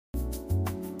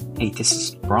Hey, this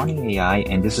is BrawnyAi,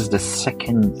 and this is the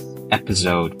second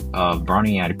episode of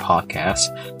BrawnyAi podcast,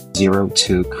 Zero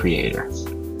to Creator.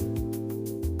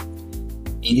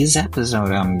 In this episode,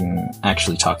 I'm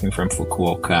actually talking from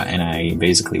Fukuoka, and I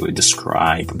basically would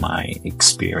describe my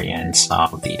experience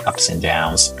of the ups and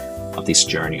downs of this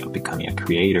journey of becoming a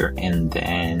creator, and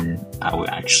then I would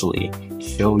actually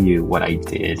show you what I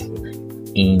did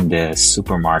in the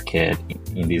supermarket,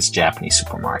 in this Japanese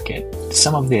supermarket.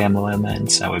 Some of the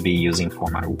elements I will be using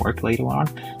for my work later on,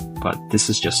 but this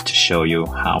is just to show you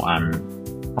how I'm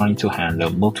trying to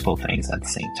handle multiple things at the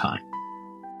same time.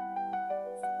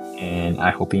 And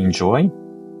I hope you enjoy,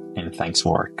 and thanks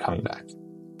for coming back.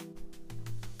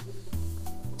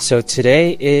 So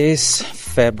today is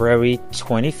February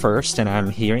 21st, and I'm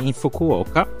here in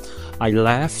Fukuoka. I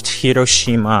left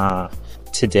Hiroshima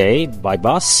today by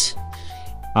bus.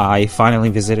 I finally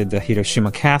visited the Hiroshima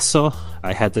Castle.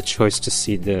 I had the choice to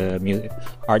see the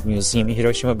art museum in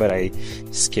Hiroshima, but I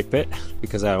skipped it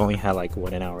because I only had like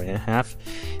 1 hour and a half.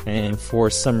 And for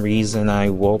some reason,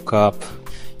 I woke up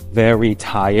very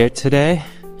tired today,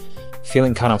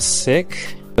 feeling kind of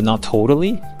sick, but not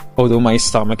totally. Although my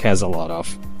stomach has a lot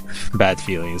of bad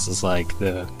feelings. It's like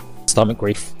the stomach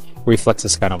reflex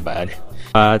is kind of bad.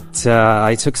 But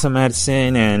I took some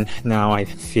medicine and now I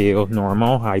feel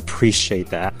normal. I appreciate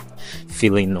that,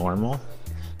 feeling normal.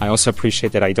 I also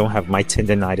appreciate that I don't have my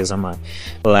tendonitis on my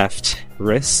left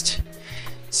wrist.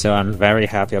 So I'm very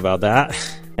happy about that.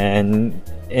 And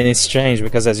it's strange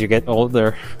because as you get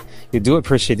older, you do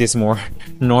appreciate this more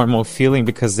normal feeling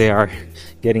because they are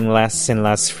getting less and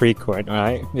less frequent,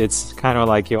 right? It's kind of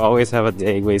like you always have a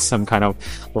day with some kind of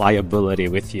liability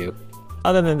with you.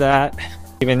 Other than that,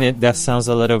 even if that sounds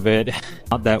a little bit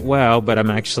not that well, but I'm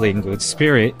actually in good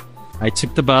spirit. I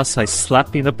took the bus, I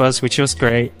slept in the bus, which was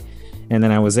great. And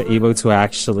then I was able to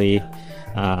actually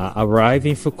arrive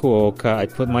in Fukuoka. I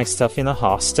put my stuff in a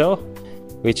hostel,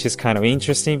 which is kind of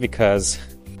interesting because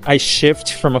I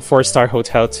shift from a 4-star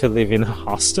hotel to live in a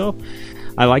hostel.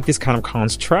 I like this kind of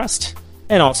contrast.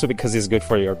 And also because it's good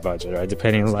for your budget, right?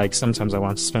 Depending, like sometimes I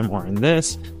want to spend more on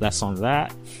this, less on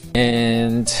that.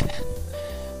 And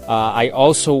I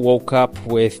also woke up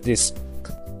with this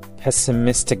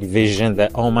pessimistic vision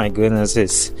that, oh my goodness,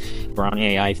 this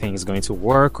BrawnyAi thing is going to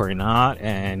work or not.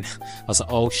 And I was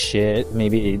like, oh shit,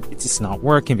 maybe it's not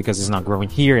working because it's not growing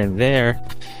here and there.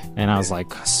 And I was like,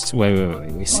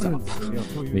 wait, stop.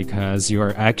 Because you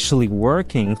are actually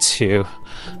working to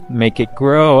make it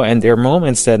grow. And there are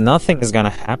moments that nothing is going to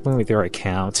happen with your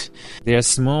account.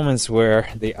 There's moments where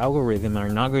the algorithm are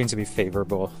not going to be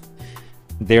favorable.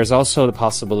 There's also the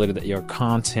possibility that your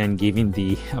content, given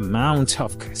the amount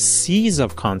of seas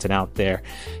of content out there,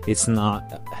 it's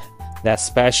not that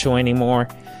special anymore.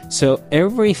 So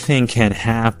everything can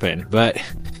happen, but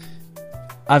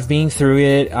I've been through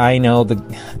it. I know the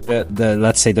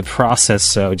let's say the process.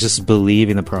 So just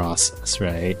believe in the process,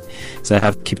 right? So I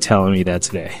have to keep telling me that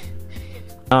today.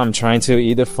 I'm trying to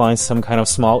either find some kind of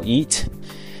small eat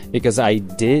because I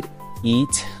did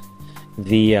eat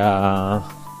the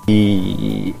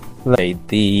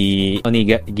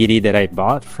onigiri that I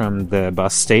bought from the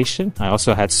bus station. I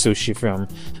also had sushi from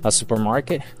a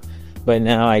supermarket, but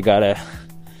now I gotta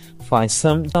find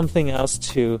something else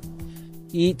to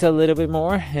eat a little bit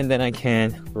more, and then I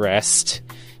can rest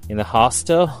in the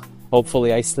hostel.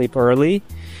 Hopefully I sleep early.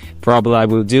 Probably I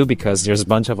will do because there's a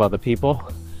bunch of other people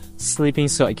sleeping,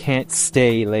 so I can't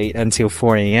stay late until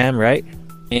 4 a.m., right?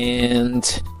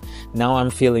 And now I'm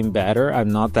feeling better. I'm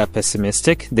not that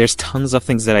pessimistic. There's tons of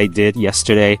things that I did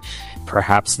yesterday,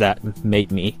 perhaps that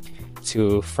made me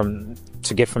to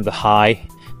get from the high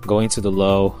going to the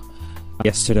low.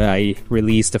 Yesterday I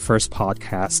released the first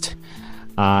podcast.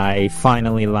 I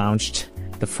finally launched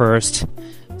the first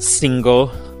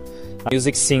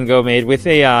music single made with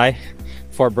AI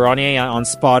for BrawnyAi on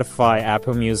Spotify,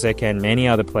 Apple Music, and many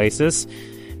other places.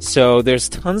 So there's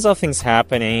tons of things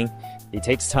happening. It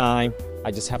takes time. I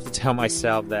just have to tell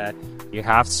myself that you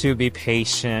have to be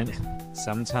patient.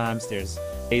 Sometimes there's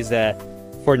days that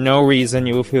for no reason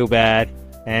you will feel bad,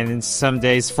 and some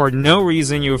days for no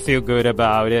reason you will feel good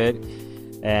about it.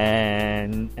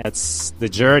 And that's the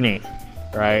journey,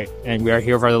 right? And we are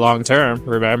here for the long term,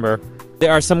 remember.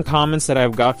 There are some comments that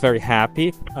I've got very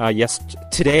happy.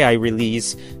 Today I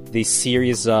released the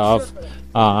series of,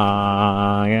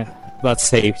 let's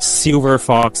say, Silver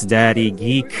Fox Daddy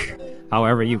Geek,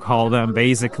 however you call them.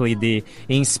 Basically, the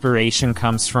inspiration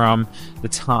comes from the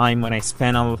time when I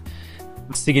spent a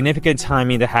significant time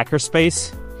in the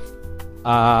hackerspace.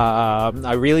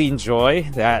 I really enjoy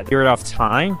that period of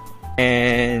time,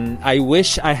 and I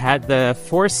wish I had the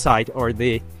foresight or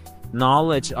the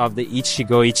knowledge of the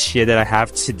Ichigo Ichie that I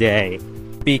have today.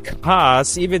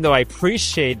 Because even though I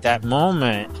appreciate that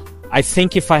moment, I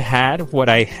think if I had what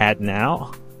I had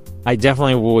now, I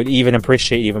definitely would even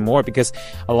appreciate even more, because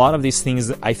a lot of these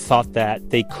things I thought that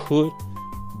they could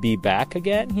be back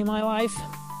again in my life,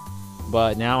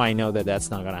 but now I know that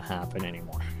that's not gonna happen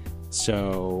anymore.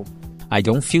 So I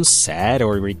don't feel sad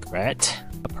or regret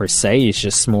per se. It's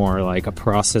just more like a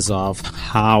process of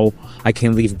how I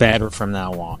can live better from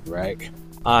now on, right?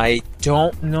 I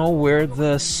don't know where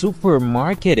the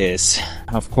supermarket is.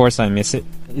 Of course I miss it.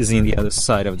 It's in the other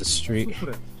side of the street.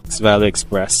 It's Valley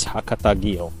Express,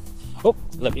 Hakata-gyo. Oh,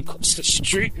 let me cross the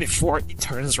street before it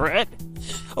turns red.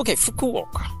 Okay,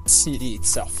 Fukuoka city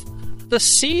itself. The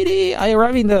city, I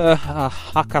arrived in the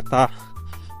Hakata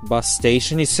bus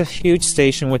station. It's a huge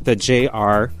station with the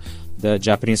JR, the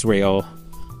Japanese rail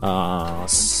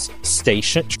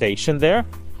station there.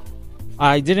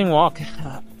 I didn't walk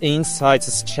inside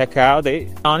to check out. They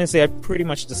honestly are pretty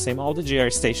much the same. All the JR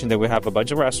station, that we have a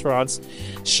bunch of restaurants,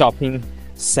 shopping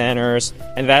centers,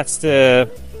 and that's the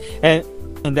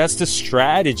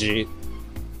strategy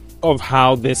of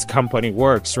how this company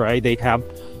works, right? They have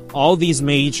all these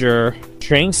major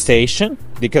train stations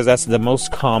because that's the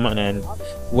most common and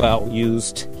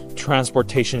well-used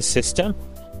transportation system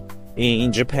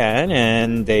in Japan,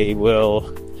 and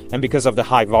because of the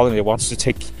high volume, they want to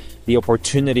take the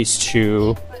opportunities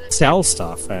to sell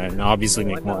stuff and obviously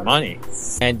make more money.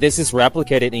 And this is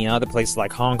replicated in other places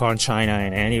like Hong Kong, China,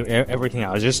 and everything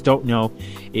else. I just don't know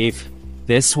if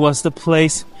this was the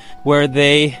place where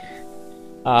they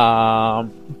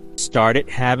started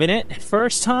having it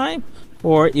first time,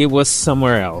 or it was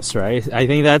somewhere else, right? I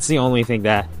think that's the only thing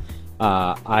that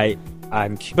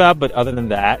I'm curious about, but other than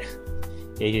that,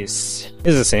 it's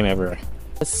the same everywhere.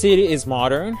 The city is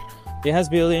modern. It has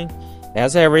building, it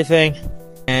has everything.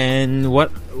 And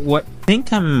what I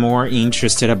think I'm more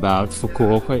interested about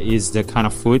Fukuoka is the kind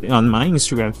of food. On my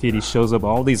Instagram feed, it shows up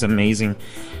all these amazing,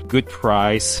 good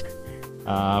price,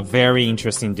 very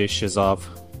interesting dishes of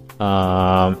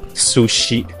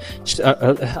sushi.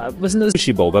 Wasn't a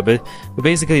sushi bowl, but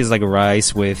basically it's like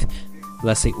rice with,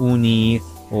 let's say, uni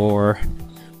or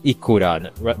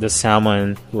ikura, the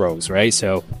salmon rolls, right?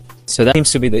 So that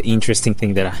seems to be the interesting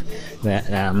thing that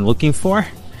I'm looking for.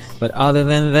 But other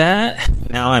than that,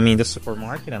 now I'm in the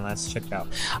supermarket and let's check out.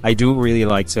 I do really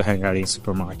like to hang out in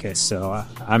supermarkets, so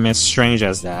I'm as strange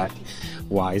as that.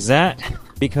 Why is that?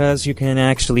 Because you can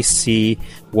actually see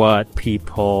what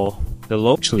people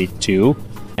locally do,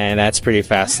 and that's pretty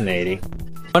fascinating.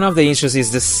 One of the issues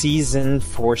is the season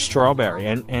for strawberry,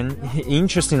 and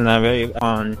interestingly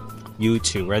on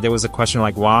YouTube, right, there was a question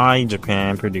like why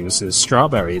Japan produces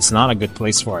strawberry. It's not a good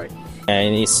place for it,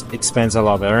 and it spends a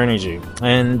lot of energy.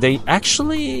 And they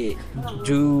actually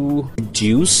do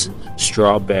juice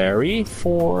strawberry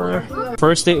for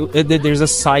first. There's a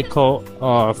cycle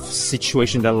of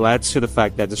situation that led to the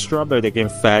fact that the strawberry, they can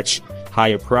fetch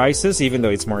higher prices even though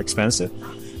it's more expensive.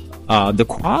 The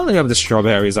quality of the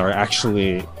strawberries are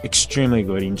actually extremely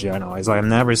good in general. It's like I've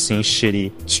never seen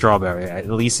shitty strawberry. At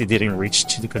least it didn't reach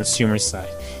to the consumer side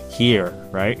here,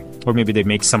 right? Or maybe they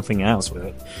make something else with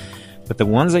it. But the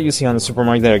ones that you see on the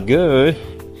supermarket that are good,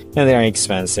 and they are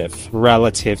expensive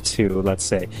relative to, let's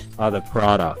say, other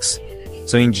products.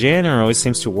 So in general, it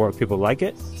seems to work. People like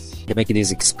it. They make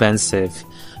these expensive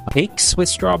cakes with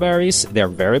strawberries. They're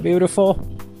very beautiful,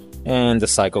 and the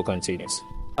cycle continues.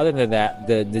 Other than that,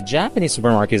 the Japanese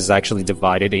supermarket is actually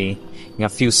divided in a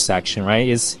few sections, right?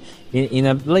 Is in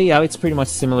a layout, it's pretty much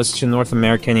similar to North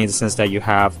American in the sense that you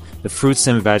have the fruits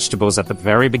and vegetables at the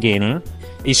very beginning.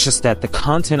 It's just that the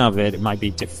content of it might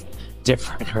be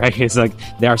different, right? It's like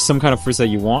there are some kind of fruits that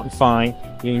you won't find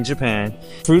in Japan.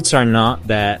 Fruits are not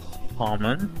that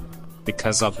common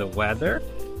because of the weather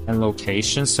and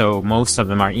location, so most of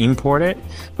them are imported,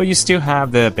 but you still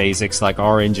have the basics like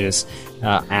oranges,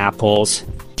 apples,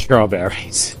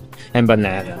 strawberries, and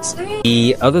bananas.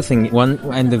 The other thing,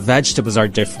 and the vegetables are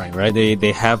different, right?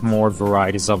 They have more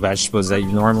varieties of vegetables that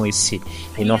you normally see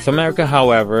in North America.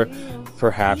 However,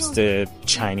 perhaps the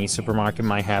Chinese supermarket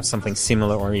might have something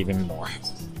similar or even more,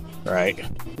 right?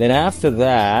 Then after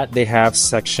that, they have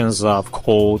sections of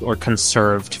cold or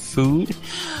conserved food.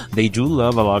 They do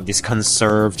love a lot of these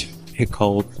conserved,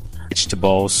 pickled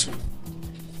vegetables.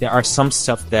 There are some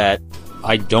stuff that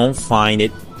I don't find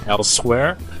it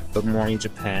elsewhere, but more in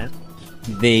Japan.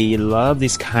 They love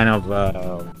these kind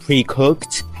of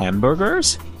pre-cooked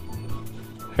hamburgers,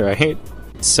 right?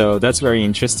 So that's very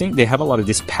interesting. They have a lot of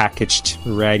this packaged,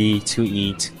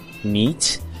 ready-to-eat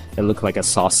meat that look like a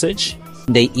sausage.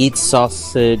 They eat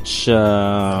sausage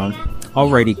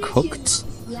already cooked.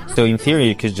 So in theory,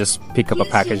 you could just pick up a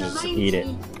package and just eat it.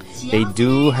 They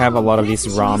do have a lot of these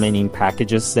ramen in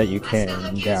packages that you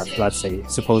can, they are, let's say,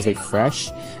 supposedly fresh,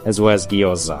 as well as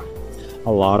gyoza.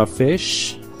 A lot of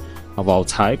fish of all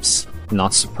types.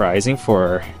 Not surprising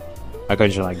for a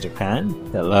country like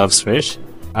Japan that loves fish.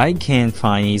 I can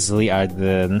find easily are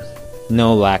the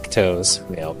no lactose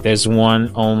milk. There's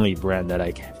one only brand that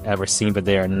I've ever seen, but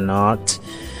they are not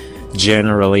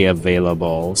generally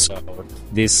available. So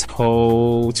this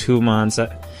whole 2 months,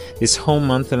 this whole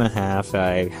month and a half,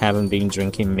 I haven't been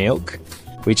drinking milk,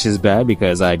 which is bad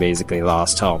because I basically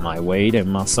lost all my weight and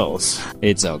muscles.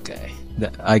 It's okay.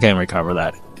 I can recover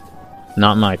that.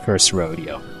 Not my first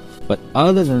rodeo. But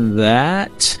other than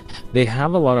that, they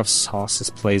have a lot of sauces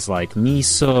placed like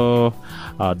miso,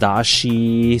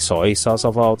 dashi, soy sauce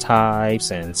of all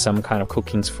types, and some kind of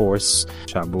cooking force,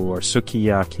 shabu or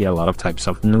sukiyaki, a lot of types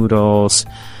of noodles.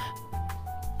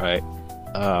 Right.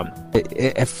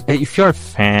 If you're a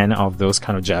fan of those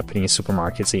kind of Japanese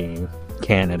supermarkets in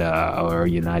Canada or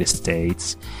United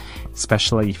States,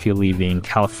 especially if you live in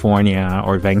California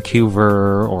or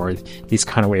Vancouver or these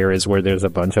kind of areas where there's a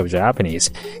bunch of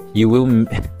Japanese, you will,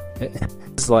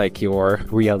 it's like your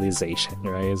realization,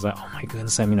 right? It's like, oh my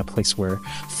goodness, I'm in a place where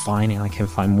finally I can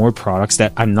find more products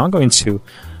that I'm not going to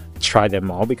try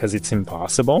them all because it's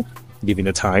impossible given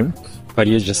the time, but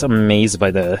you're just amazed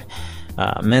by the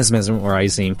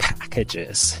mesmerizing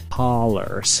packages,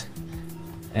 colors,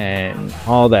 and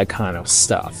all that kind of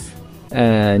stuff.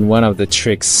 And one of the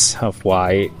tricks of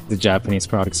why the Japanese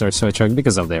products are so attractive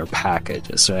because of their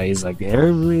packages, right? It's like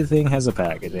everything has a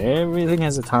package, everything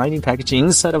has a tiny package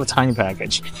inside of a tiny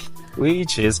package,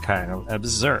 which is kind of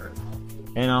absurd.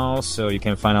 And also you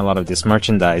can find a lot of these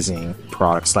merchandising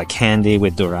products like candy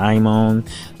with Doraemon,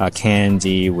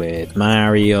 candy with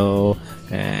Mario,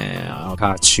 and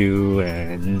Pikachu,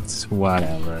 and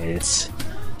whatever. It's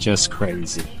just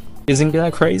crazy. Isn't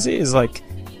that crazy? It's like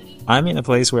I'm in a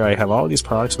place where I have all these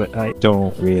products, but I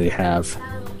don't really have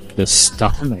the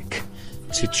stomach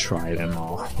to try them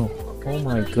all. Oh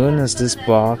my goodness, this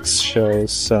box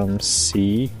shows some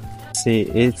See,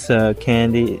 it's a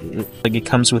candy. It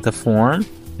comes with a form,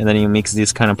 and then you mix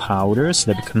these kind of powders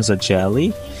that becomes a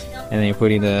jelly, and then you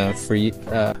put in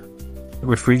the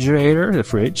refrigerator, the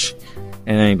fridge,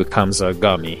 and then it becomes a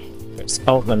gummy.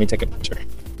 Oh, let me take a picture.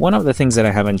 One of the things that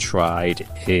I haven't tried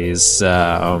is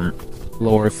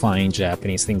glorifying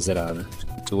Japanese things that I'm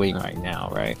doing right now,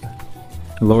 right?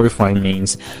 Glorifying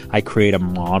means I create a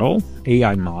model,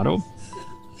 AI model,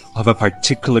 of a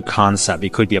particular concept.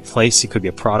 It could be a place, it could be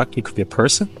a product, it could be a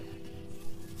person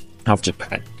of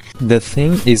Japan. The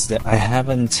thing is that I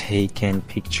haven't taken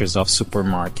pictures of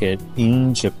supermarket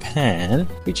in Japan,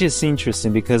 which is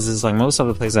interesting because it's like most of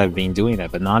the places I've been doing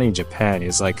that, but not in Japan.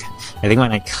 It's like, I think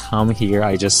when I come here,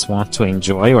 I just want to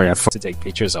enjoy or I have to take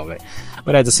pictures of it.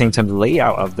 But at the same time, the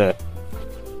layout of the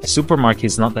supermarket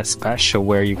is not that special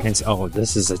where you can say, oh,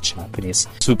 this is a Japanese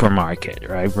supermarket,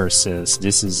 right? Versus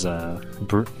this is a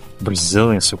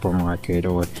Brazilian supermarket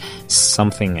or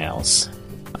something else.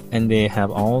 And they have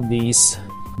all these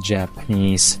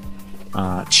Japanese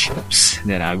chips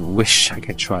that I wish I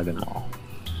could try them all.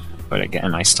 But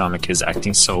again, my stomach is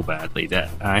acting so badly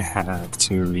that I have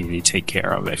to really take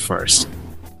care of it first.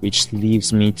 Which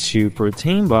leaves me to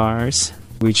protein bars,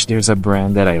 which there's a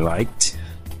brand that I liked.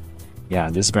 Yeah,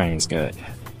 this brand is good.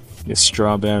 The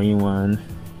strawberry one.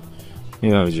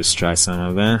 You know, just try some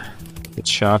of it. The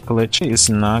chocolate is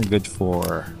not good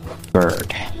for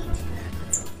bird.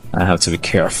 I have to be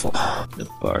careful. The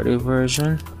butter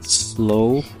version,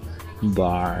 slow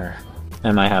bar.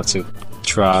 I might have to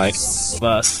try.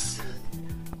 Plus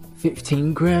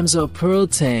 15 grams of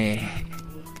protein.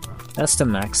 That's the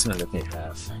maximum that they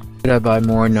have. Did I buy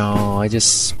more? No, I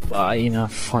just buy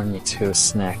enough for me to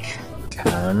snack.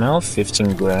 Caramel,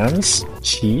 15 grams.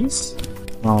 Cheese.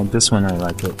 Oh, this one I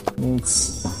like it.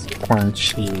 It's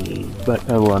crunchy, but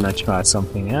I wanna try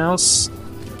something else.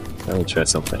 I will try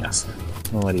something else.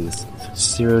 What is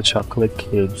cereal chocolate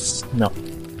kids? No.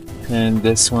 And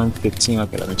this one 15.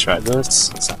 Okay, let me try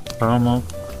this. It's a promo.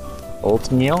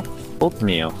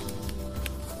 Oatmeal.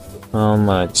 How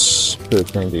much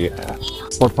protein do you have?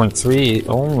 4.3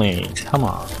 only. Come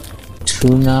on.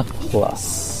 Tuna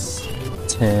plus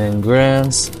 10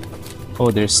 grams.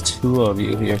 Oh, there's two of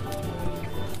you here.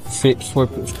 Fit for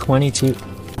 22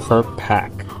 per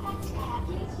pack.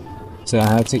 So I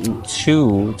have to eat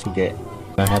two to get.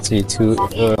 I have to eat two.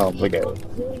 Oh my god.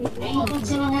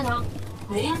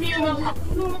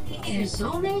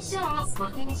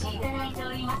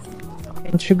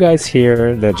 Can't you guys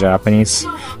hear the Japanese?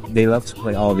 They love to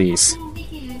play all these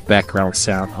background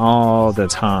sound all the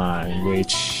time,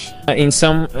 which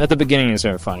At the beginning it's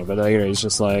very funny, but later it's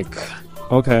just like,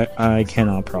 okay, I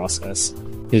cannot process.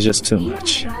 It's just too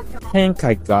much. I think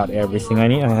I got everything I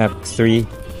need. I have 3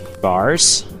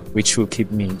 bars, which will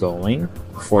keep me going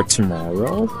for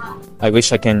tomorrow. I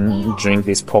wish I can drink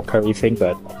this potpourri thing,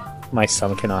 but my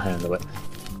stomach cannot handle it.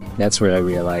 That's where I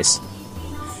realized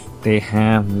they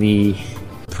have the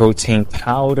protein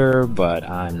powder, but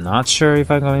I'm not sure if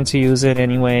I'm going to use it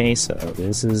anyway, so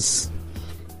this is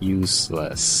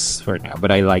useless for now.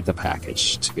 But I like the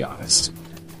package, to be honest.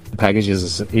 The package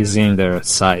is in the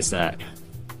size that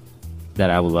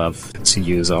I would love to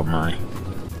use on mine.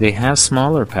 They have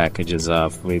smaller packages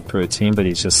of whey protein, but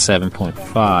it's just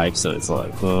 7.5, so it's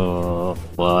like, oh,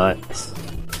 what?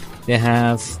 They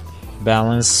have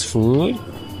balanced food,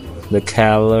 the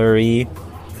calorie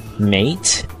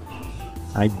mate.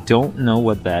 I don't know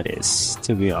what that is,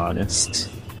 to be honest.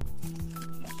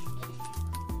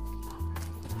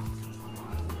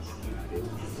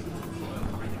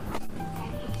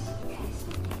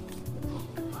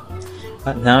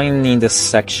 Now I'm in the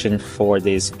section for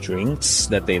these drinks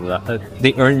that they love,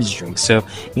 the orange drinks. So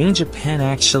in Japan,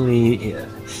 actually,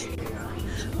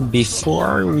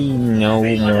 before we know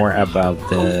more about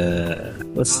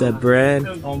what's that brand,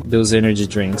 those energy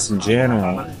drinks in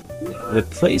general, the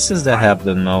places that have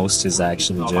the most is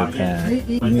actually Japan.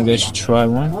 You guys should try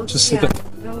one. Just look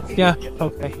at, yeah,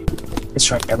 okay. Let's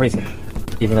try everything,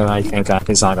 even though I think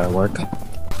it's not gonna work.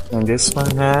 And this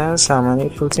one has how many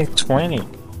protein? 20.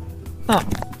 Oh,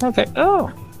 okay.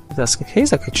 Oh, if that's the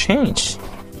case, I could change.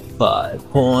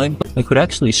 5 point. I could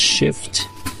actually shift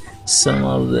some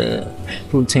of the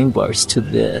protein bars to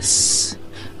this.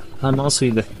 I'm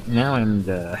also now in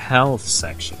the health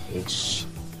section, which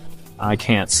I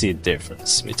can't see a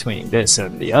difference between this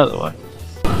and the other one.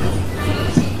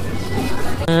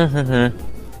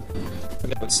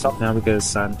 Okay, let's stop now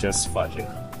because I'm just fudging.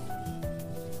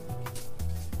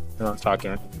 I'm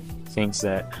talking things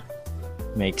that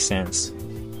make sense.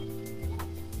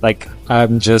 Like,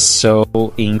 I'm just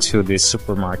so into this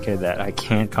supermarket that I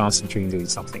can't concentrate on doing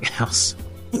something else.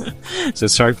 So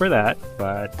sorry for that,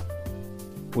 but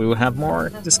we will have more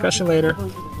discussion later.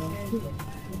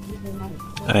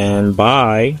 And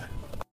bye.